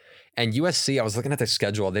for them. And USC, I was looking at their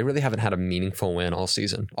schedule. They really haven't had a meaningful win all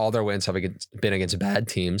season. All their wins have been against bad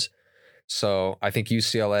teams. So I think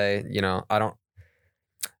UCLA,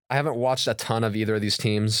 I haven't watched a ton of either of these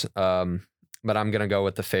teams. But I'm going to go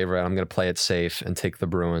with the favorite. I'm going to play it safe and take the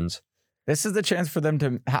Bruins. This is the chance for them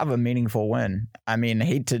to have a meaningful win. I mean, I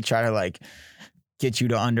hate to try to get you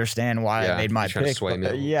to understand why I made my trying to pick. sway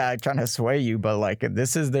me. Yeah, trying to sway you, but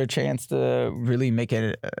this is their chance to really make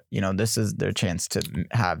it. This is their chance to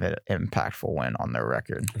have an impactful win on their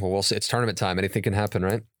record. Well, we'll see. It's tournament time. Anything can happen,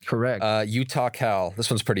 right? Correct. Utah, Cal.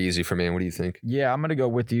 This one's pretty easy for me. What do you think? Yeah, I'm gonna go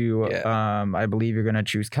with you. Yeah. I believe you're gonna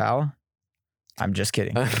choose Cal. I'm just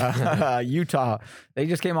kidding. Utah, they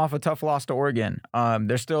just came off a tough loss to Oregon.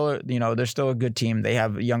 They're still a good team. They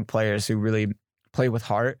have young players who really play with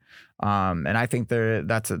heart. And I think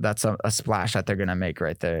that's a splash that they're gonna make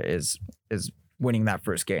right there is winning that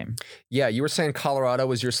first game. Yeah, you were saying Colorado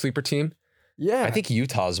was your sleeper team. Yeah, I think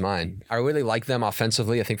Utah's mine. I really like them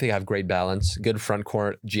offensively. I think they have great balance, good front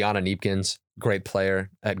court. Gianna Neepkins, great player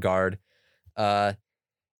at guard.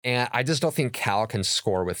 And I just don't think Cal can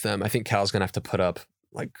score with them. I think Cal's going to have to put up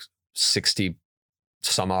 60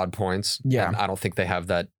 some odd points. Yeah. And I don't think they have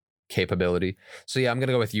that capability. So yeah, I'm going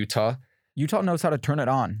to go with Utah. Utah knows how to turn it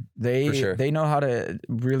on. For sure. They know how to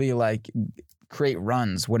really create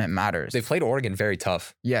runs when it matters. They've played Oregon very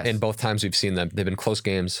tough. Yes. And both times we've seen them, they've been close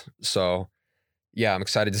games. So yeah, I'm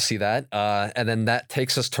excited to see that. And then that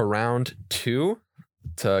takes us to round 2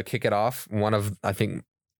 to kick it off. One of, I think,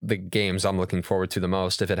 the games I'm looking forward to the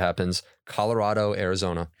most if it happens. Colorado,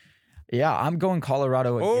 Arizona. Yeah, I'm going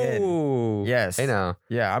Colorado again. Oh, yes. Hey now.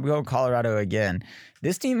 Yeah, I'm going Colorado again.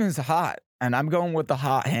 This team is hot, and I'm going with the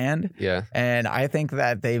hot hand. Yeah. And I think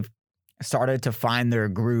that they've started to find their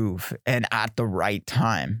groove and at the right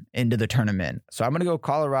time into the tournament. So I'm going to go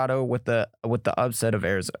Colorado with the upset of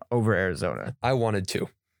over Arizona. I wanted to.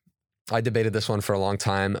 I debated this one for a long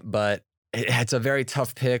time, but it's a very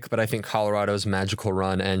tough pick. But I think Colorado's magical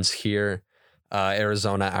run ends here.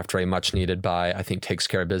 Arizona, after a much needed bye, I think takes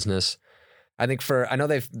care of business. I know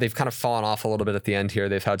they've kind of fallen off a little bit at the end here.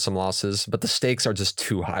 They've had some losses, but the stakes are just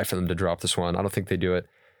too high for them to drop this one. I don't think they do it.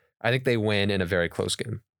 I think they win in a very close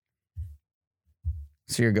game.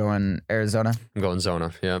 So you're going Arizona? I'm going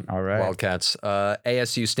Zona. Yeah. All right. Wildcats.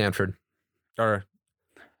 ASU Stanford. Or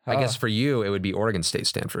I guess for you, it would be Oregon State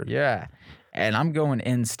Stanford. Yeah. And I'm going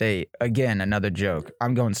in-state. Again, another joke.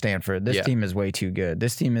 I'm going Stanford. This team is way too good.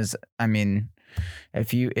 This team is, I mean,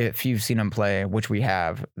 if you've seen them play, which we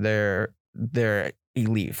have, they're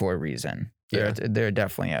elite for a reason. They're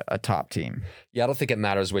definitely a top team. Yeah, I don't think it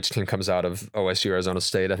matters which team comes out of OSU or Arizona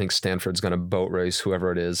State. I think Stanford's going to boat race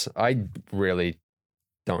whoever it is. I really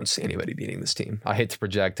don't see anybody beating this team. I hate to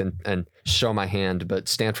project and show my hand, but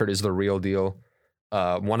Stanford is the real deal.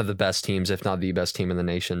 One of the best teams, if not the best team in the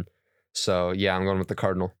nation. So yeah, I'm going with the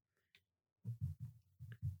Cardinal.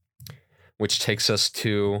 Which takes us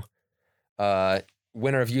to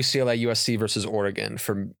winner of UCLA USC versus Oregon.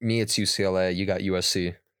 For me, it's UCLA. You got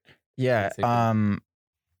USC. Yeah. I'm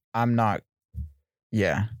not.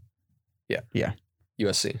 Yeah. Yeah.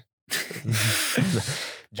 USC.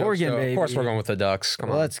 Oregon, baby. Of course, we're going with the Ducks. Come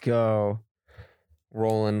on. Let's go.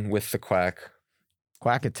 Rolling with the Quack.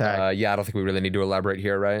 Quack attack. Yeah, I don't think we really need to elaborate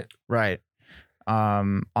here, right? Right.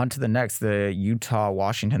 On to the next, the Utah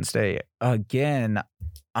Washington State. Again,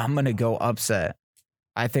 I'm going to go upset.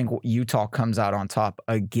 I think Utah comes out on top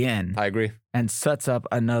again. I agree. And sets up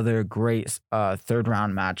another great third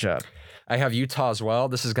round matchup. I have Utah as well.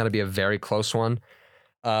 This is going to be a very close one.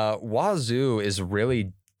 Wazoo is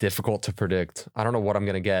really difficult to predict. I don't know what I'm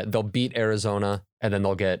going to get. They'll beat Arizona and then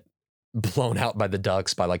they'll get blown out by the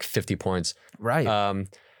Ducks by like 50 points. Right.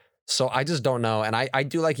 So I just don't know. And I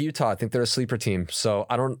do like Utah. I think they're a sleeper team. So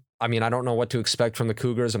I don't know what to expect from the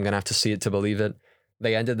Cougars. I'm going to have to see it to believe it.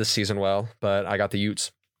 They ended the season well, but I got the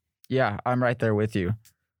Utes. Yeah, I'm right there with you.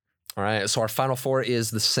 All right. So our final four is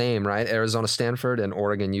the same, right? Arizona, Stanford, and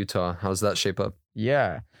Oregon, Utah. How does that shape up?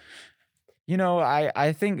 Yeah.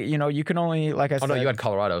 I think, you can only, like I said. Oh, no, you had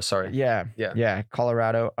Colorado. Sorry. Yeah.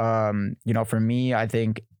 Colorado. For me, I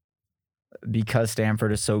think because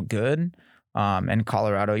Stanford is so good, and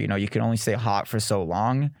Colorado, you can only stay hot for so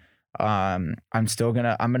long. I'm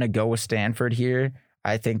gonna go with Stanford here.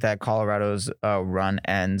 I think that Colorado's run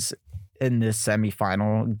ends in this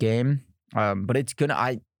semifinal game. But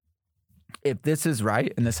if this is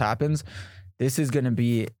right and this happens, this is gonna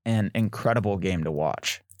be an incredible game to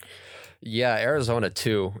watch. Yeah, Arizona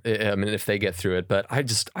too. I mean, if they get through it, but I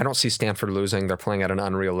don't see Stanford losing. They're playing at an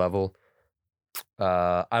unreal level.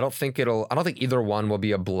 I don't think either one will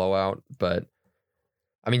be a blowout, but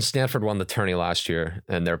I mean, Stanford won the tourney last year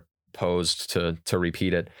and they're posed to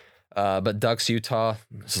repeat it. But Ducks Utah,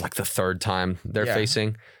 this is like the third time they're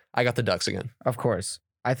facing. I got the Ducks again. Of course.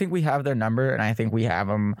 I think we have their number, and I think we have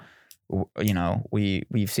them.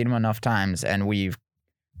 We've seen them enough times, and we've,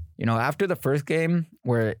 after the first game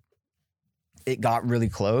where it got really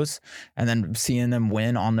close, and then seeing them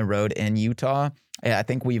win on the road in Utah, I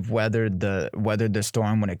think we've weathered the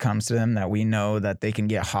storm when it comes to them. That we know that they can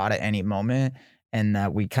get hot at any moment, and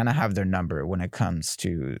that we kind of have their number when it comes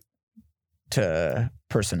to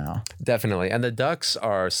personnel. Definitely, and the Ducks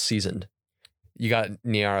are seasoned. You got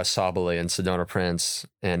Niara Sabally and Sedona Prince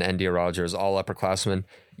and Endia Rogers, all upperclassmen.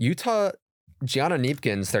 Utah, Gianna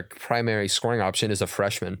Neepkins, their primary scoring option, is a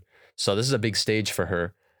freshman. So this is a big stage for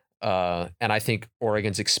her. And I think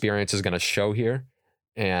Oregon's experience is going to show here.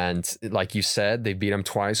 And like you said, they beat them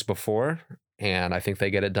twice before. And I think they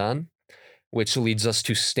get it done, which leads us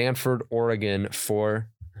to Stanford, Oregon for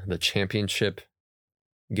the championship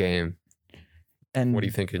game. And what are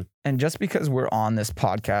you thinking? And just because we're on this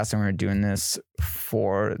podcast and we're doing this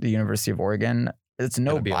for the University of Oregon, it's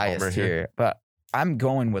no bias here, but I'm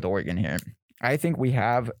going with Oregon here. I think we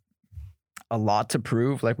have a lot to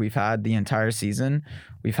prove, like we've had the entire season.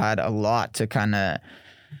 We've had a lot to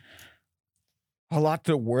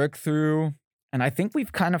work through. And I think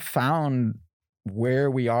we've kind of found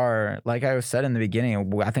where we are. Like I said in the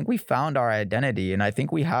beginning, I think we found our identity, and I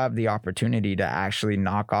think we have the opportunity to actually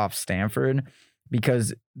knock off Stanford,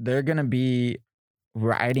 because they're going to be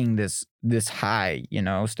riding this high.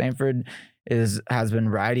 Stanford has been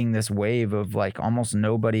riding this wave of like almost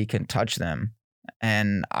nobody can touch them.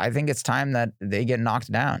 And I think it's time that they get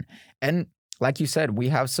knocked down. And like you said, we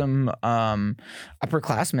have some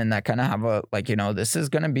upperclassmen that kind of have this is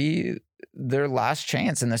going to be their last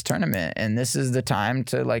chance in this tournament. And this is the time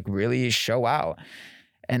to like really show out.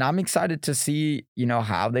 And I'm excited to see,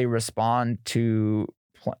 how they respond to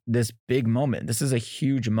this big moment. This is a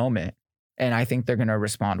huge moment, and I think they're going to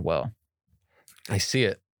respond well. I see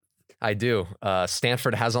it. I do.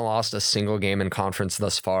 Stanford hasn't lost a single game in conference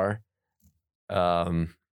thus far. They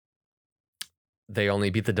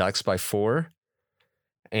only beat the Ducks by 4.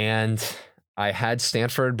 And I had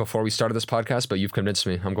Stanford before we started this podcast, but you've convinced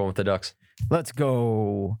me. I'm going with the Ducks. Let's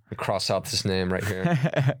go. Cross out this name right here.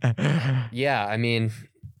 Yeah, I mean,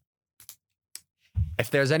 if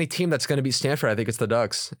there's any team that's going to beat Stanford, I think it's the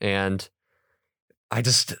Ducks. And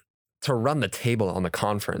to run the table on the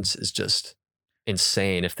conference is just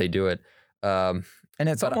insane if they do it. And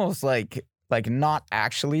it's almost like not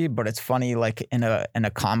actually, but it's funny, like in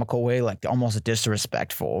a comical way, like almost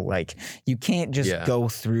disrespectful. Like you can't just go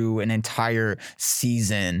through an entire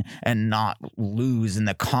season and not lose in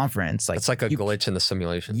the conference. Like it's like a glitch in the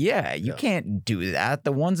simulation. Yeah, you can't do that.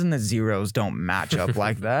 The ones and the zeros don't match up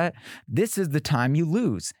like that. This is the time you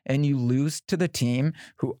lose, and you lose to the team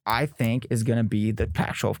who I think is going to be the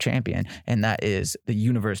Pac-12 champion, and that is the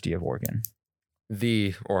University of Oregon.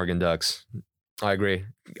 The Oregon Ducks. I agree.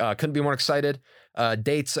 Couldn't be more excited.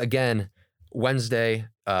 Dates, again, Wednesday.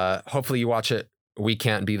 Hopefully you watch it. We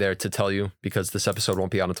can't be there to tell you because this episode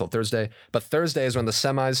won't be out until Thursday. But Thursday is when the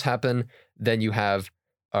semis happen. Then you have,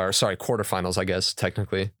 quarterfinals, I guess,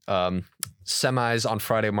 technically. Semis on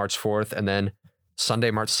Friday, March 4th. And then Sunday,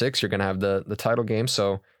 March 6th, you're going to have the title game.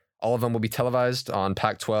 So all of them will be televised on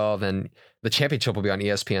Pac-12. And the championship will be on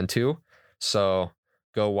ESPN too. So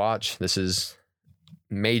go watch. This is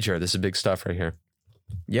major. This is big stuff right here.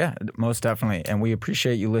 Yeah, most definitely. And we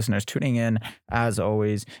appreciate you listeners tuning in as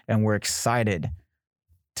always. And we're excited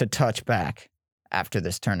to touch back after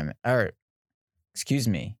this tournament. After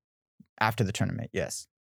the tournament. Yes.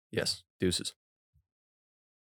 Yes. Deuces.